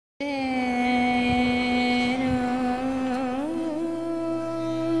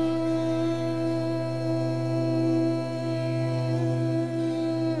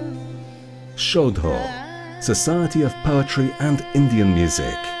Saudha, Society of Poetry and Indian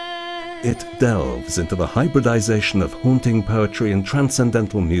Music. It delves into the hybridization of haunting poetry and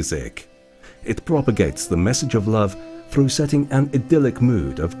transcendental music. It propagates the message of love through setting an idyllic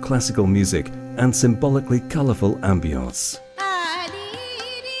mood of classical music and symbolically colorful ambience.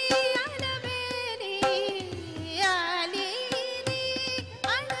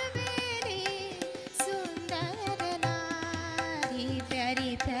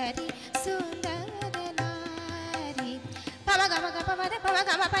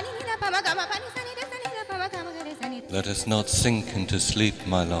 Let us not sink into sleep,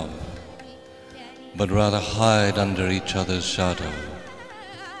 my love, but rather hide under each other's shadow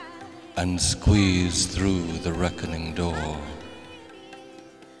and squeeze through the reckoning door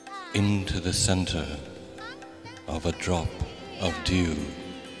into the center of a drop of dew.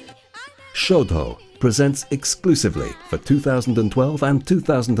 Saudha presents exclusively for 2012 and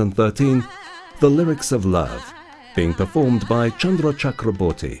 2013 The Lyrics of Love, being performed by Chandra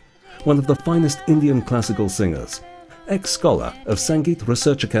Chakraborty, one of the finest Indian classical singers, ex-scholar of Sangeet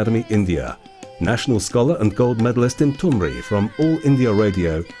Research Academy, India, national scholar and gold medalist in Tumri from All India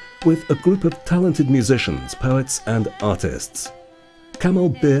Radio, with a group of talented musicians, poets and artists.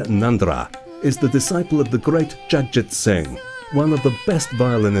 Kamalbir Nandra is the disciple of the great Jagjit Singh, one of the best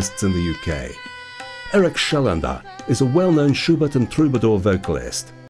violinists in the UK. Erik Schelander is a well-known Schubert and troubadour vocalist.